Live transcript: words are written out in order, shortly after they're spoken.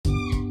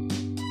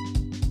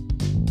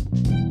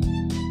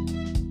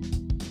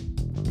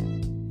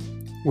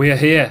We are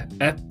here,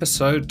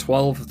 episode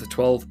 12 of the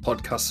 12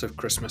 podcasts of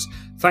Christmas.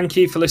 Thank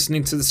you for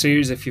listening to the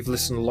series if you've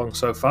listened along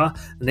so far,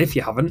 and if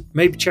you haven't,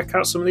 maybe check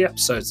out some of the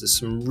episodes. There's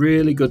some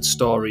really good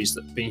stories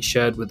that have been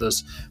shared with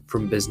us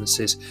from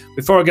businesses.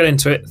 Before I get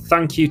into it,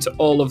 thank you to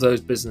all of those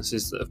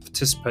businesses that have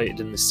participated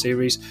in this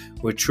series.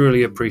 We're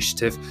truly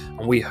appreciative,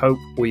 and we hope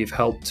we've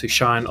helped to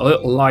shine a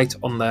little light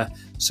on their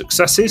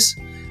successes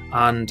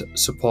and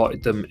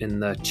supported them in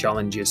their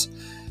challenges.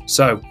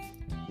 So,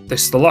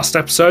 this is the last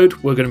episode.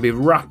 We're going to be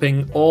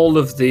wrapping all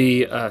of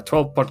the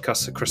 12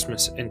 podcasts of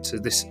Christmas into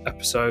this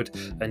episode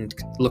and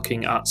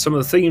looking at some of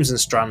the themes and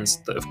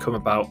strands that have come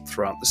about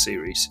throughout the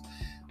series.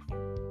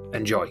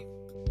 Enjoy.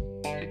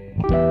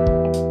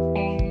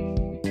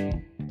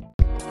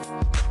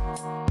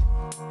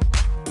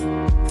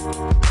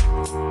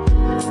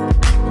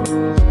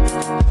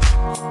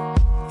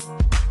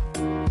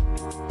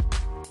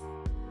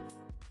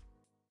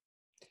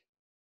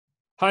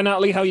 Hi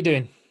Natalie, how are you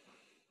doing?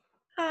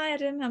 Hi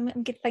Adam,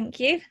 I'm good, thank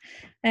you.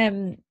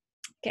 Getting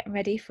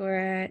ready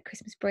for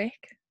Christmas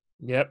break.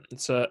 Yep,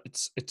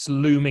 it's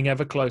looming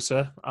ever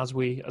closer as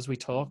we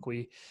talk.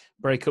 We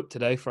break up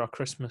today for our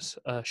Christmas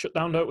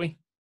shutdown, don't we?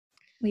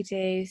 We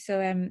do. So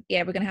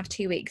we're going to have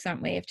 2 weeks,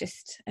 aren't we? Of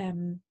just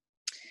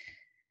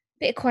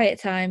bit of quiet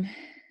time.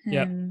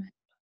 Yeah.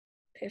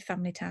 Bit of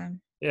family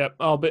time. Yeah,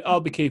 I'll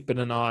be keeping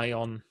an eye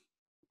on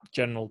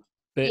general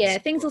bits. Yeah,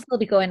 things will still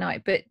be going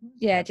out, but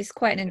yeah, just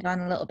quietening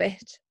down a little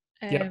bit.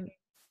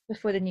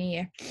 Before the new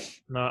year.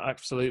 No,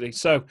 absolutely.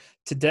 So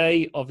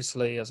today,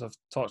 obviously, as I've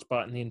talked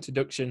about in the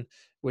introduction,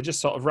 we're just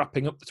sort of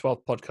wrapping up the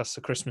 12 podcasts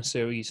of Christmas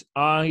series.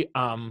 I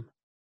am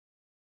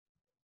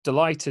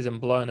delighted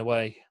and blown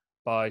away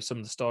by some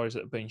of the stories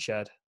that have been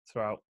shared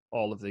throughout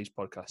all of these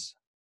podcasts.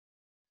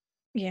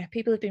 Yeah,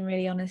 people have been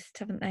really honest,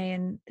 haven't they?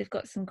 And they've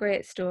got some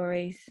great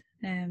stories.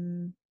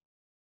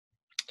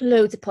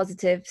 Loads of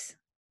positives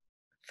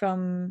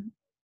from,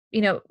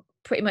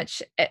 pretty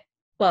much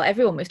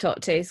everyone we've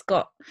talked to has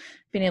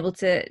been able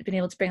to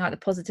bring out the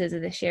positives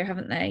of this year,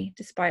 haven't they?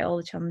 Despite all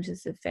the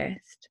challenges they've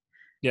faced.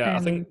 Yeah, I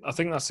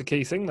think that's the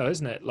key thing, though,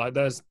 isn't it? Like,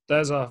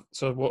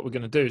 so what we're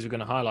going to do is we're going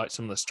to highlight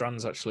some of the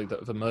strands actually that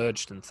have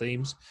emerged and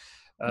themes.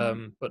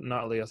 But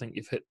Natalie, I think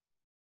you've hit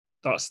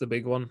that's the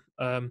big one.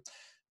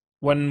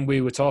 When we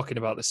were talking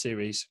about the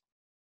series,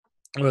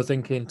 we were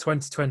thinking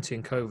 2020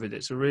 and COVID.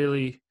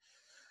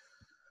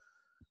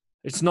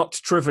 It's not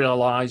to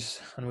trivialize,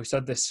 and we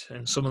said this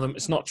in some of them.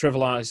 It's not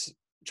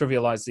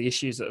trivialize the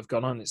issues that have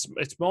gone on.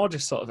 It's more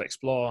just sort of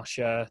explore,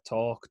 share,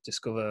 talk,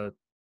 discover,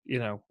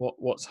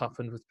 what's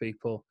happened with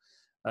people,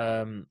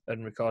 and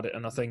record it.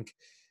 And I think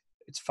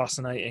it's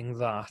fascinating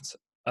that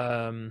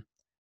in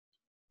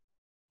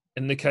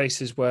the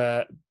cases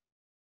where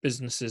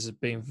businesses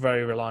have been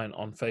very reliant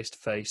on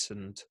face-to-face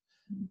and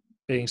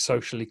being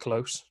socially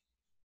close,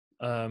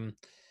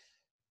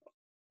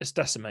 it's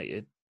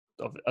decimated,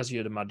 as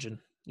you'd imagine.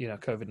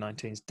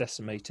 COVID-19's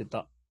decimated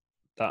that.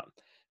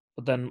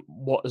 But then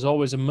what has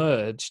always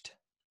emerged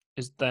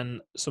is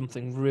then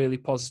something really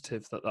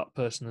positive that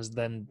person has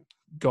then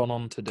gone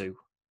on to do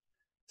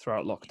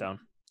throughout lockdown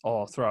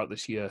or throughout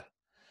this year.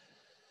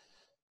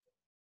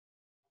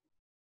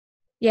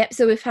 Yeah,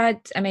 so we've had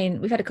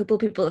a couple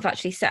of people that have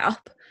actually set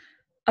up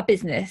a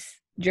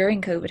business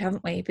during COVID,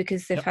 haven't we?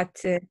 Because they've had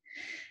to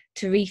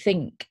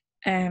rethink.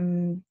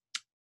 And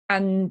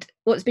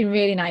what's been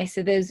really nice,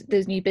 so those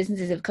new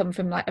businesses have come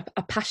from like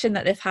a passion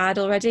that they've had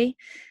already,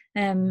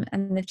 and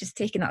they've just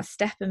taken that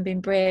step and been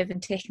brave and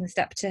taken the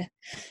step to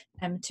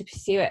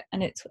pursue it,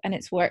 and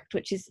it's worked,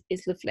 which is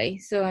lovely.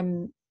 So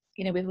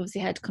we've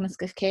obviously had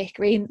Coniscliffe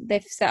Cakery.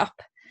 They've set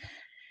up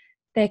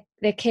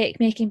their cake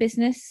making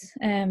business,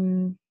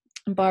 and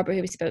Barbara,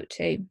 who we spoke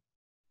to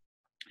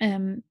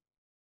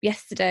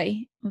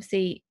yesterday,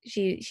 obviously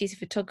she's a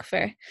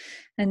photographer,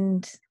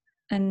 and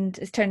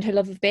has turned her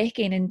love of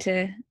baking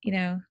into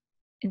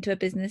a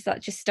business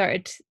that just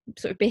started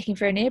sort of baking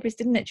for her neighbours,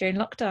 didn't it, during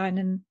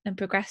lockdown, and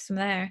progressed from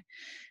there.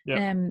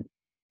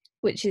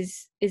 Which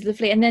is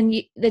lovely. And then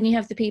you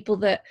have the people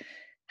that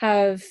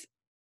have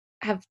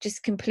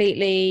just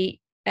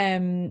completely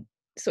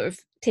sort of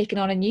taken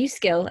on a new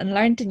skill and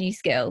learned a new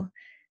skill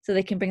so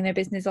they can bring their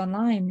business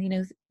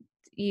online,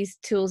 use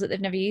tools that they've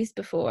never used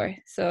before.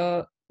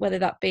 So whether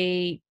that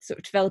be sort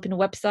of developing a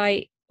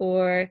website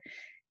or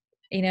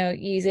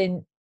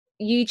using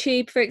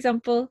YouTube, for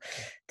example,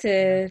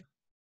 to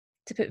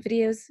put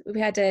videos. We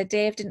had a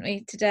Dave, didn't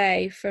we,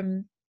 today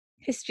from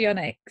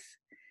Histrionics,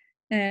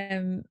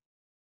 and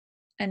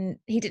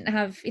he didn't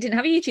have a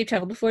YouTube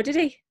channel before, did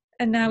he?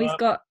 And now he's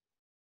got.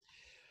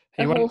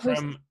 He went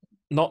from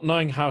not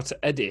knowing how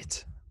to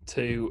edit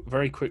to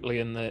very quickly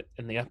in the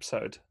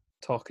episode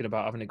talking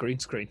about having a green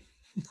screen,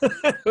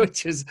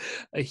 which is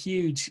a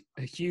huge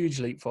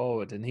leap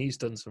forward. And he's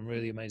done some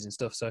really amazing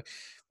stuff. So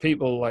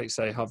people, like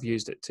say, have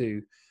used it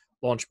to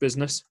launch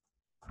business,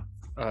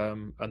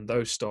 and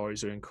those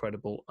stories are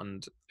incredible.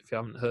 And if you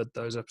haven't heard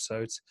those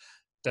episodes,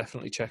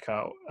 definitely check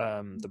out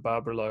the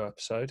Barbara Lowe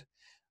episode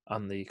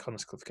and the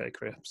Coniscliffe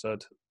Cakery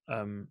episode.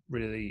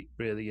 Really,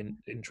 really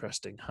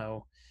interesting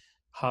how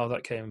how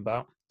that came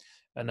about.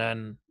 And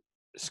then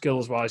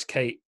skills wise,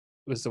 Kate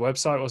was the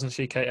website, wasn't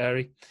she? Kate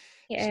Airy.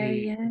 Yeah,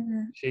 She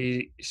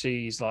yeah.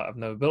 she's like, I've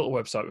never built a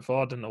website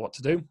before, I didn't know what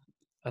to do.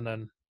 And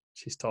then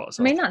she's taught us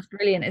I all. mean, that's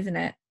brilliant, isn't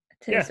it?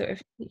 To Yeah, sort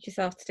of teach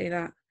yourself to do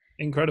that.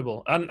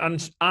 incredible.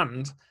 And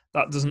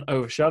that doesn't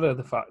overshadow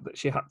the fact that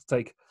she had to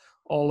take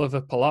all of her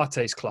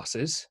Pilates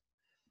classes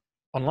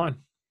online.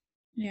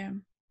 Yeah.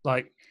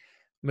 Like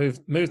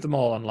move them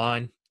all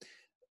online,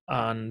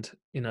 and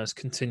has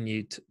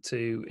continued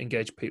to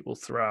engage people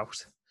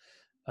throughout.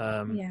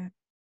 Yeah.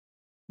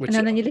 Which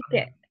And then you look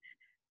at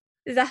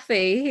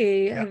Zafy,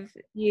 who have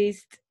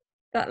used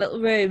that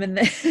little room and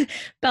the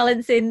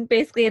balancing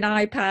basically an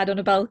iPad on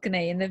a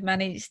balcony, and they've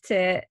managed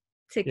to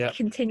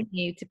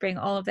continue to bring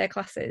all of their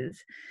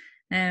classes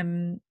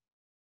to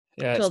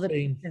all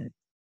the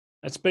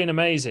it's been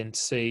amazing to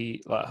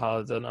see like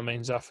how they're done. I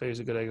mean, Zafy is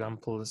a good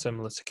example,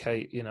 similar to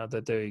Kate.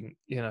 They're doing,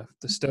 they're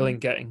still in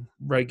getting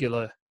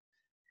regular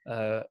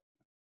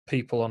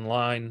people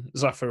online.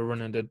 Zafy are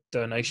running a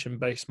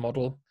donation-based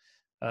model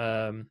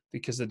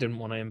because they didn't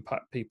want to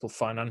impact people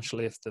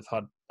financially if they've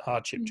had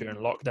hardship during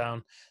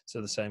lockdown. So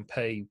they're saying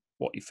pay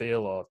what you feel,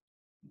 or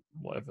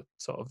whatever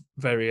sort of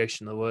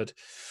variation of the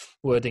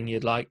wording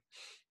you'd like.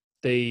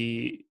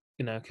 Kate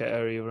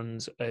Airy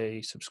runs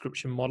a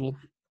subscription model,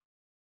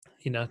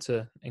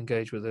 to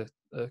engage with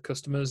the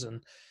customers,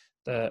 and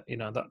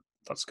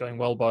that's going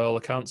well by all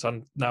accounts.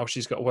 And now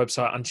she's got a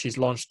website, and she's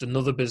launched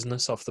another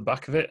business off the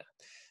back of it.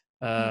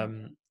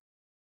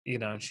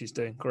 She's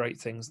doing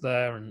great things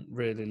there, and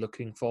really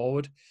looking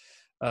forward.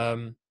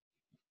 And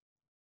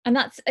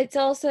it's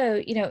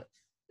also,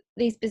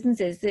 these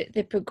businesses,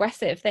 they're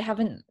progressive. They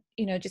haven't,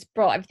 just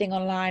brought everything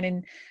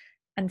online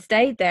and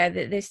stayed there.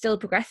 They're still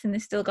progressing.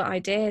 They've still got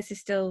ideas. They're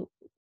still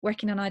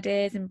working on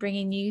ideas and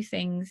bringing new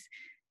things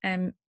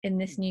in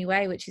this new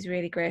way, which is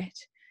really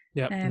great.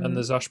 Yeah, and then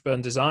there's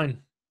Ashburn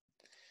Design.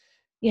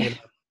 Yeah,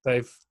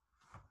 they've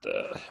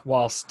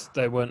whilst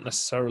they weren't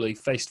necessarily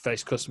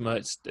face-to-face customer,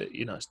 it's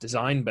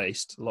design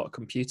based, a lot of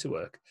computer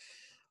work.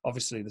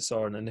 Obviously, they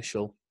saw an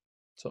initial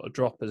sort of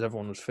drop as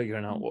everyone was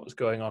figuring out what was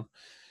going on,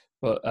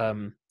 but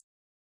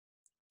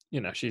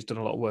she's done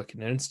a lot of work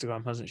in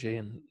Instagram, hasn't she,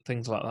 and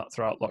things like that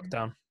throughout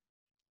lockdown.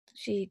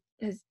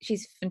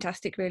 She's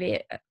fantastic, really,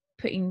 at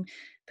putting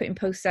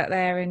posts out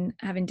there and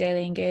having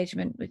daily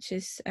engagement, which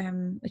is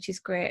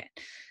great,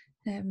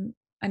 and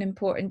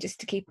important, just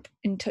to keep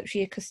in touch with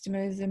your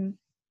customers. And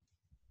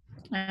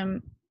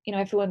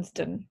everyone's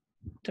done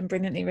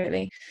brilliantly,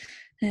 really,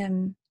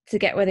 to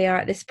get where they are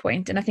at this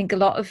point. And I think a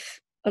lot of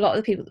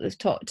the people that we've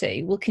talked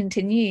to will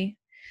continue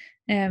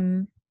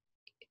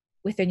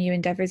with their new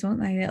endeavours,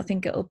 won't they? I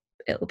think it'll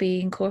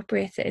be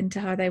incorporated into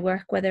how they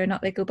work, whether or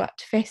not they go back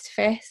to face.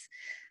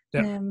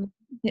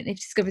 They've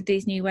discovered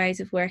these new ways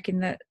of working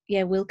that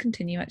will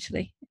continue,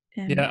 actually.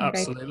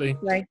 Absolutely.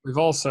 We've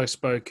also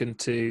spoken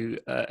to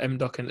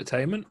MDoc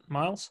Entertainment,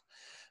 Miles.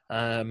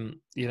 Running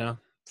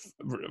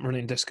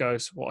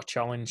discos, what a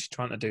challenge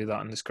trying to do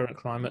that in this current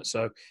climate.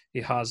 So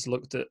he has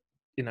looked at,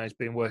 he's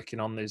been working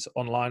on this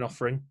online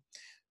offering,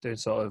 doing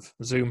sort of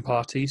Zoom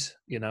parties.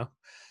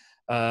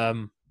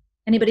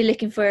 Anybody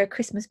looking for a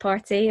Christmas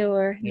party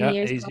or New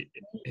Year's party?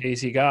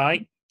 He's your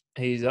guy.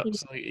 He's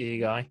absolutely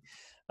your guy.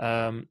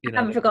 I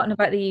haven't forgotten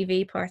about the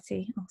UV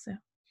party also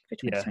for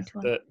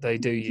 2021. Yeah, they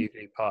do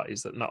UV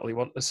parties that Natalie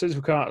wants. As soon as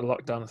we come out of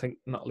lockdown, I think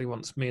Natalie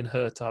wants me and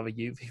her to have a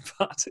UV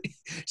party.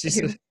 She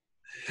said,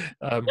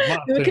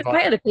 we could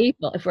invite other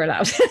people if we're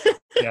allowed.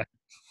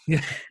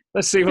 yeah.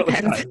 Let's see what the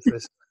guidance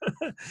is.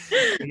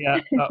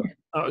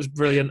 That was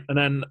brilliant.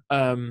 And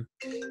then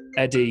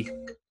Eddie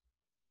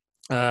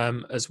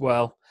as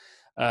well,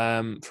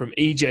 from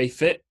EJ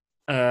Fit.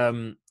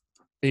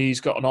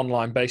 He's got an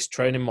online-based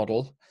training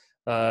model,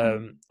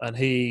 and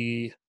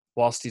he,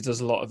 whilst he does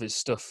a lot of his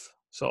stuff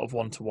sort of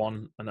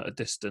one-to-one and at a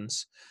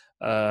distance,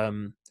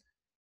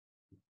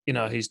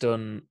 he's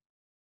done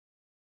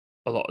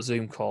a lot of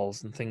Zoom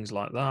calls and things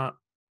like that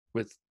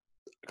with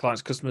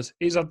clients, customers.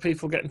 He's had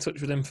people get in touch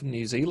with him from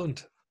New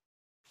Zealand.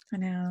 I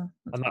know.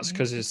 And that's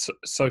because his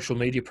social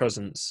media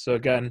presence. So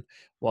again,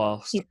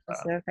 whilst he's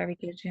also very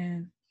good,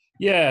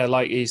 yeah,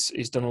 like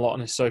he's done a lot on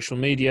his social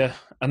media,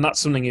 and that's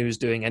something he was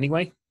doing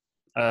anyway,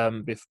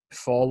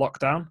 before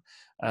lockdown.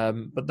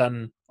 But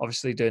then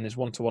obviously doing his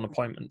one-to-one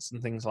appointments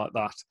and things like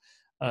that,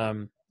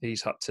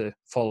 he's had to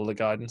follow the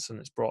guidance, and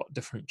it's brought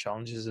different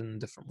challenges in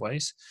different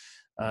ways.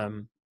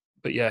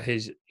 But yeah,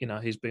 he's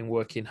been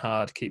working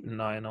hard, keeping an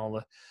eye on all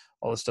the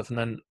stuff.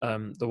 And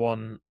then the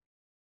one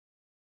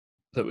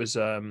that was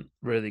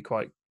really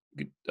quite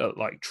good,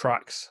 like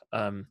Tracks,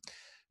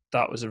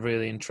 that was a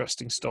really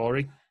interesting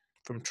story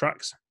from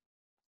Tracks.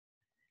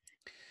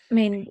 I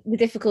mean, the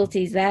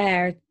difficulties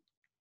there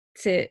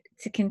to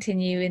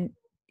continue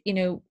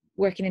in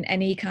working in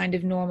any kind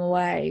of normal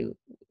way,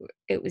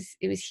 it was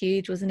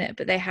huge, wasn't it?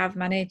 But they have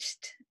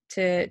managed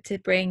to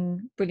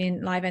bring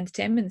brilliant live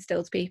entertainment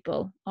still to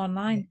people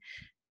online.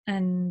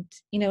 And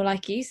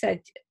like you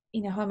said,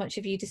 how much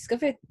have you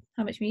discovered,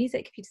 how much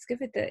music have you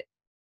discovered that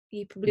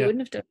you probably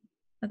wouldn't have done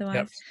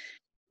otherwise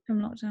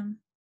from lockdown?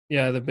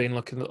 Yeah, they've been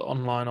looking at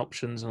online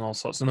options and all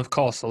sorts, and of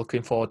course, they're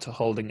looking forward to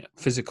holding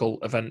physical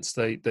events.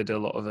 They do a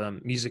lot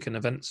of music and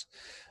events,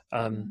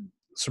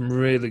 some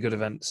really good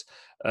events,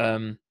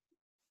 and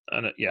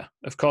yeah,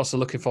 of course, they're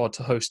looking forward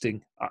to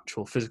hosting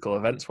actual physical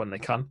events when they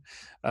can.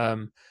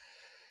 But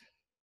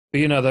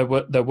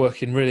they're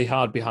working really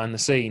hard behind the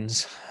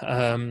scenes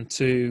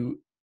to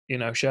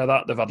share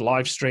that. They've had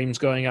live streams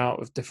going out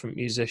with different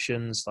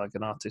musicians, like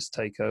an artist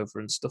takeover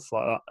and stuff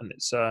like that, and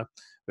it's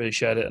really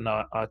shared it. And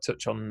I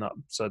touch on that,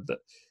 said that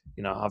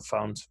I've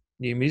found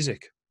new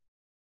music,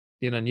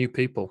 new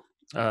people,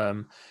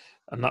 and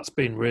that's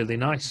been really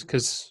nice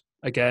because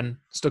again,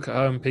 stuck at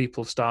home,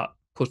 people start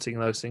putting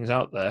those things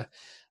out there,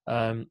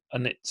 and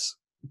it's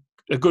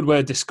a good way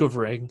of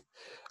discovering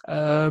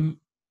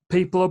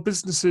people or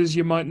businesses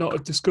you might not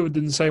have discovered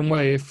in the same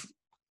way if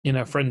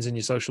friends in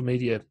your social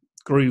media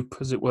group,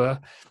 as it were,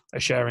 are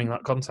sharing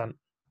that content.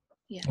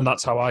 Yeah. And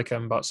that's how I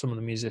came about some of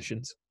the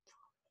musicians.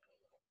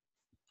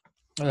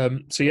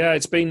 So yeah,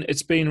 it's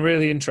been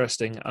really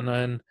interesting. And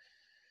then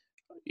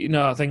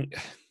I think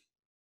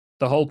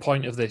the whole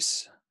point of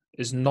this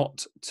is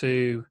not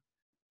to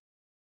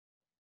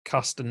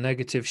cast a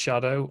negative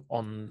shadow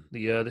on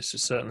the year. This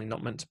is certainly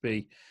not meant to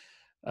be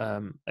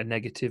a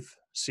negative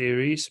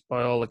series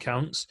by all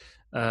accounts.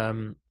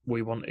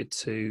 We wanted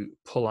to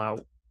pull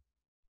out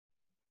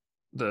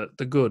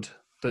the good,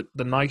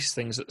 the nice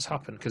things that's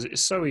happened, because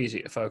it's so easy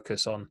to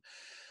focus on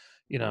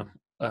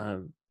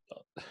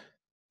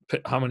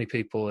how many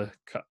people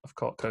have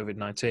caught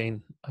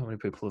COVID-19, how many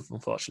people have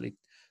unfortunately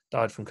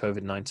died from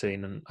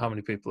COVID-19, and how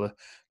many people are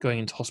going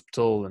into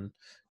hospital and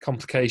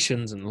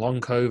complications and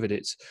long COVID.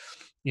 It's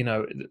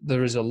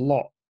there is a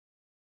lot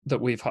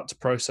that we've had to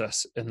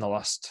process in the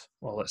last,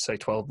 well, let's say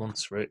 12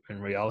 months in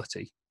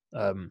reality.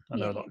 I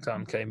know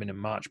lockdown came in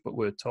March, but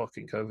we're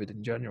talking COVID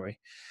in January.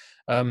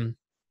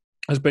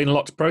 There's been a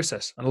lot to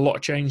process and a lot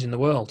of change in the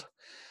world.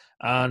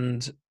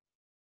 And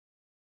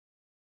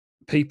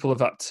people have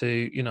had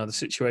to, the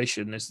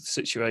situation is the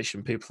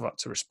situation, people have had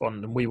to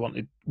respond. And we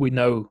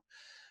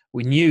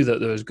knew that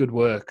there was good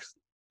work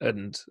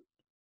and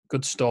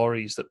good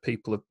stories that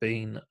people have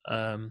been,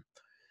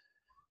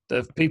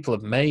 that people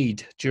have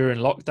made during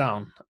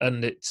lockdown,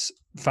 and it's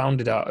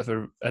founded out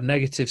of a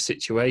negative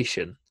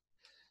situation,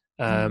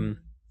 a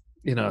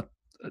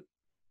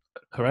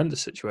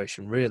horrendous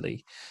situation,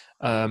 really,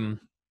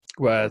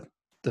 where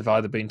they've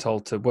either been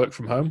told to work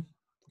from home,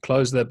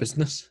 close their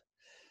business,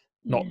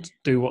 not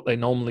do what they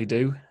normally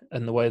do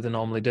and the way they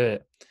normally do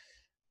it.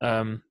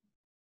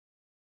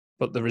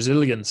 But the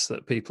resilience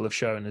that people have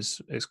shown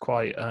is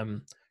quite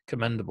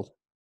commendable.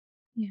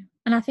 Yeah,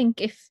 and I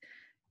think if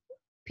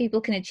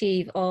people can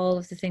achieve all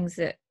of the things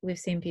that we've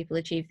seen people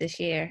achieve this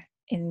year,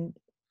 in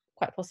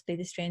quite possibly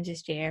the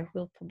strangest year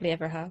we'll probably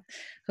ever have,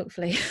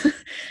 hopefully,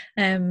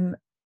 then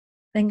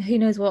who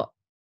knows what,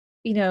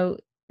 the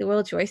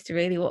world's your oyster,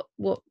 really,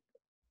 what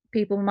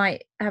people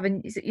might have a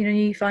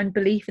newfound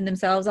belief in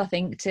themselves, I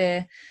think,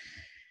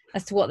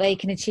 as to what they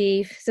can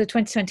achieve. So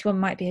 2021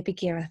 might be a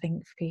big year, I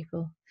think, for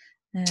people.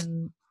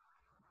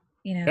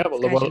 Yeah,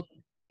 well,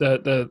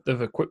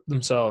 they've equipped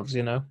themselves,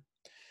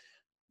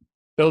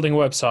 building a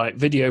website,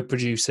 video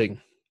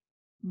producing,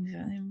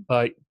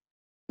 like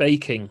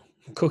baking,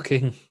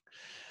 cooking,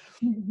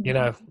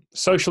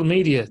 social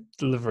media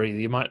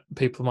delivery.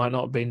 People might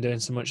not have been doing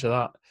so much of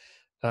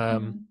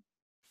that.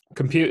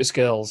 Computer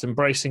skills,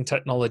 embracing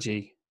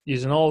technology,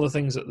 using all the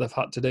things that they've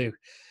had to do.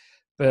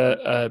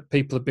 But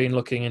people have been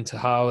looking into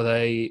how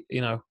they,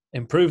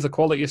 improve the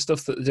quality of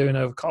stuff that they're doing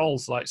over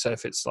calls. Like, so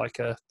if it's like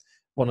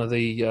one of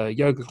the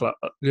yoga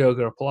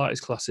or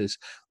Pilates classes,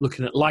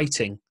 looking at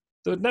lighting.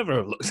 They would never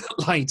have looked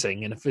at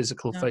lighting in a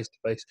physical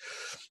face-to-face.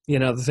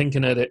 They're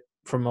thinking at it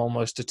from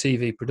almost a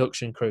TV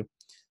production crew.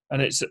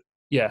 And it's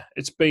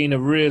been a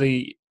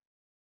really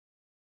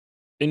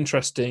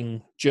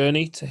interesting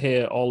journey to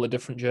hear all the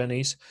different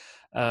journeys.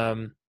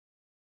 Of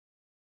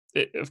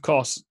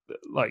course,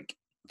 like,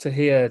 to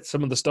hear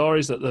some of the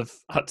stories that they've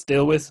had to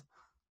deal with,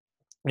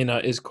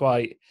 is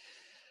quite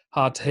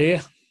hard to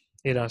hear,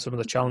 some of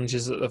the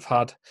challenges that they've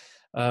had.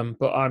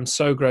 But I'm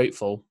so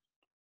grateful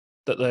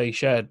that they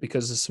shared,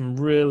 because there's some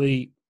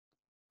really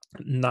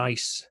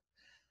nice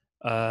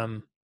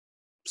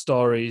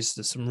stories.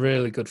 There's some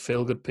really good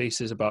feel-good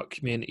pieces about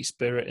community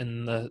spirit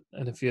in a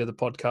few of the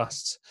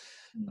podcasts.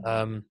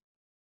 And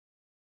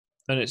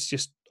it's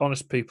just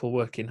honest people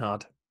working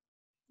hard.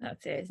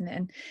 That's it, isn't it?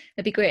 And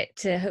it'd be great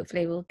to,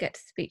 hopefully we'll get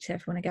to speak to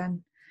everyone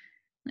again,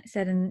 like I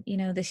said, in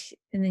this,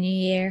 in the new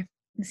year,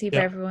 and see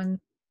where everyone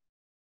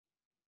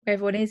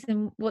is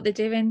and what they're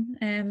doing,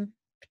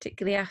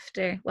 particularly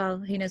after, well,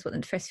 who knows what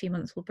the first few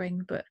months will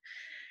bring, but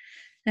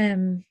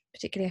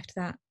particularly after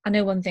that. I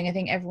know one thing, I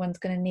think everyone's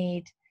going to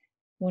need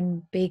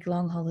one big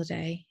long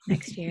holiday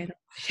next year.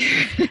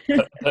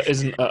 that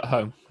isn't at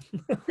home.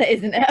 That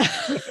isn't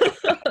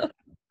it.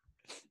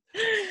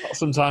 Not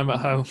some time at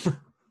home.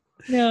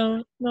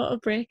 No, not a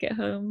break at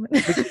home.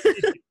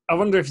 I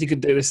wonder if you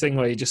could do this thing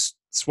where you just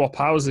swap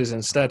houses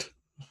instead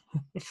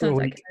for a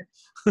week.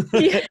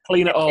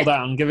 Clean it all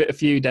down, give it a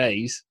few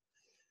days,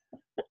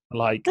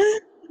 like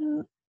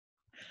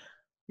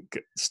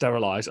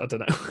sterilise, I don't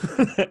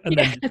know, and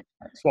then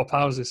swap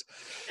houses.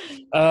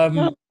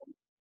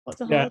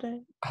 What's a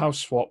holiday? House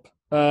swap.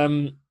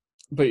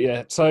 But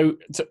yeah, so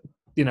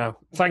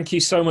thank you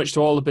so much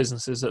to all the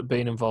businesses that have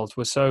been involved.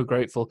 We're so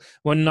grateful.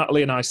 When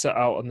Natalie and I set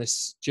out on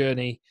this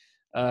journey,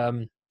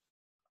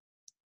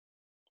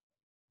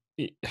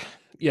 we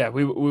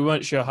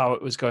weren't sure how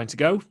it was going to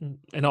go,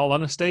 in all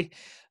honesty,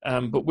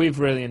 but we've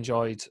really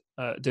enjoyed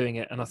doing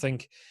it. And I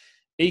think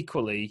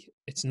equally,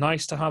 it's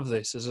nice to have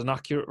this as an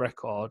accurate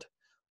record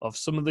of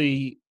some of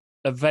the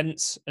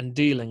events and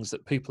dealings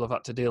that people have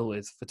had to deal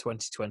with for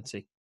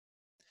 2020.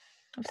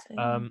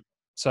 Absolutely.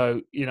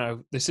 So,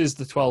 this is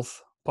the 12th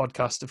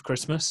podcast of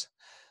Christmas.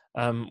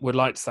 We'd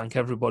like to thank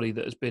everybody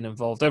that has been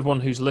involved,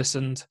 everyone who's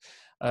listened.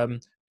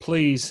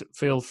 Please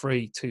feel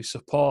free to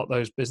support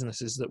those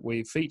businesses that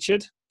we've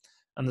featured.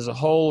 And there's a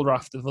whole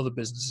raft of other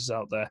businesses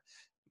out there.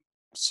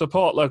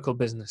 Support local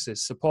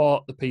businesses,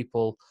 support the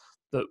people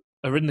that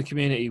are in the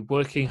community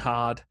working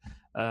hard,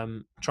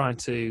 trying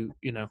to,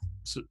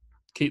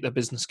 keep their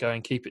business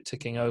going, keep it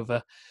ticking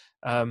over.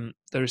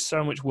 There is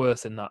so much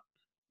worth in that.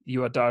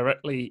 You are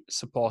directly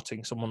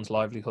supporting someone's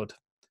livelihood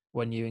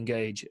when you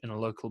engage in a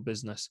local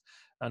business.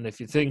 And if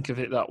you think of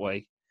it that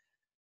way,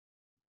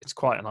 it's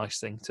quite a nice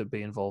thing to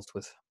be involved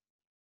with.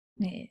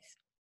 It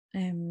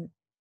is.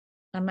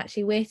 I'm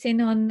actually waiting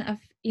on,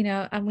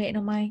 I'm waiting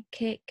on my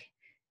cake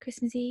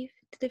Christmas Eve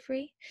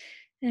delivery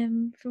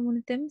from one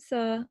of them.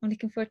 So I'm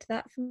looking forward to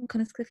that from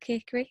Coniscliff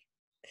Cakery.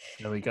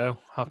 There we go.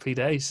 Happy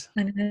days.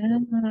 I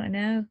know.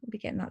 We'll be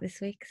getting that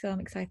this week, so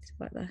I'm excited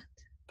about that.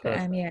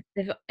 Perfect.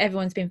 But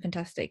everyone's been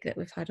fantastic that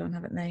we've had on,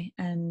 haven't they?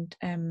 And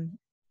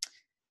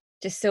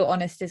just so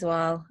honest as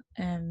well.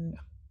 And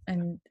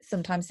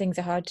sometimes things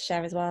are hard to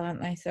share as well,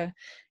 aren't they? So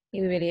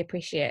we really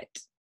appreciate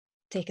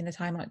taking the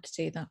time out to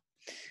do that.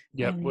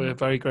 Yeah, we're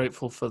very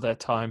grateful for their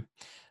time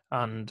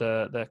and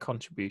their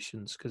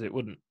contributions, because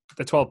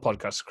the 12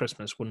 podcasts of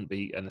Christmas wouldn't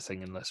be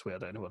anything unless we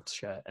had anyone to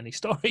share any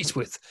stories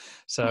with.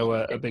 So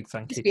a big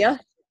thank you. Yeah,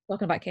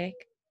 talking about cake.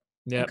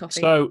 Yeah,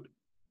 so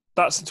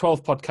that's the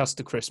 12th podcast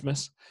of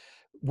Christmas.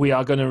 We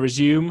are going to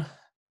resume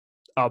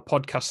our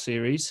podcast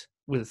series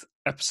with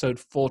episode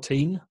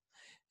 14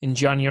 in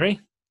January.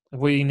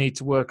 We need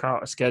to work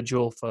out a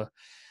schedule for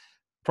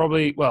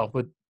probably,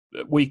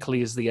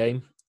 weekly is the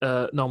aim,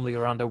 normally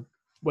around a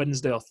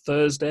Wednesday or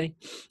Thursday.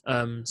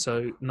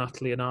 So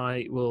Natalie and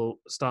I will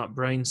start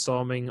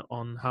brainstorming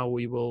on how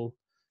we will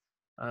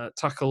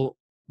tackle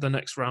the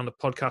next round of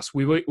podcasts.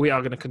 We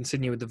are going to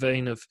continue with the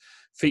vein of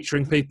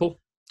featuring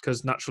people,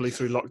 because naturally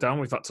through lockdown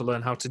we've had to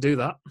learn how to do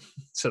that.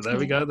 So there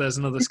we go. There's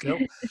another skill.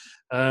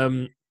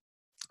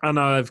 And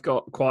I've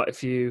got quite a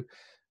few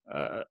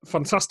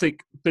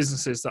fantastic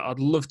businesses that I'd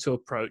love to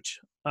approach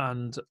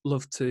and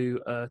love to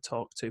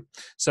talk to.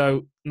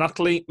 So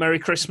Natalie, Merry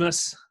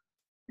Christmas.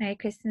 Merry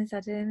Christmas,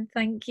 Adam.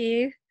 Thank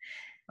you.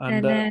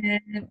 And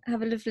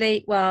have a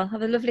lovely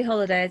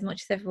holiday, as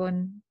much as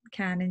everyone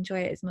can. Enjoy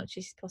it as much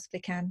as you possibly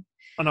can.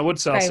 And I would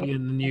say I'll see you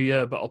in the new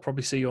year, but I'll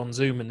probably see you on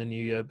Zoom in the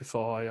new year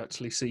before I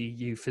actually see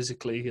you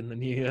physically in the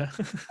new year.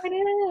 I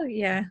know,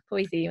 yeah.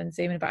 Probably see you on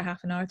Zoom in about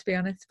half an hour, to be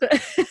honest. But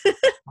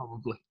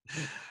probably.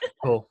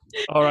 Cool.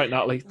 All right,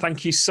 Natalie.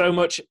 Thank you so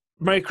much.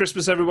 Merry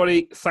Christmas,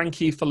 everybody. Thank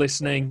you for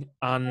listening,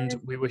 and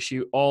we wish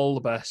you all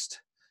the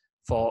best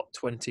for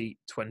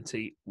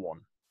 2021.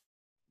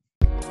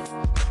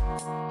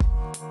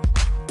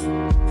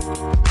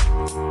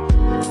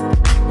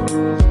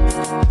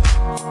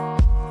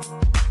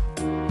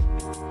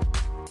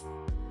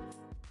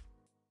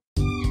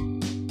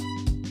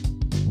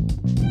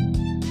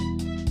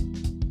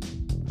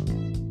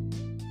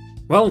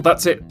 Well,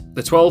 that's it.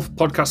 The 12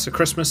 podcasts of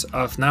Christmas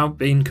have now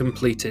been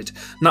completed.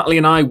 Natalie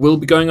and I will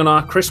be going on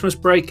our Christmas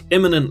break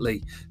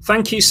imminently.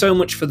 Thank you so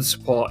much for the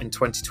support in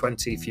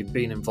 2020 if you've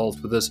been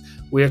involved with us.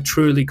 We are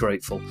truly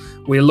grateful.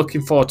 We are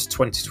looking forward to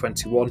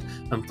 2021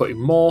 and putting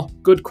more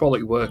good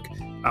quality work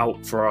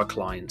out for our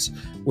clients.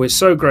 We're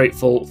so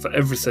grateful for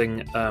everything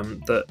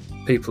that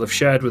people have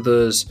shared with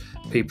us,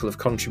 people have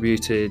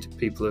contributed,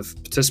 people have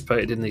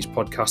participated in these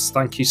podcasts.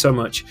 Thank you so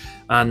much.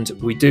 And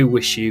we do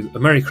wish you a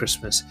Merry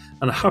Christmas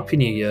and a Happy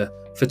New Year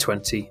for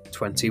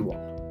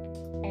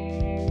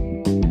 2021.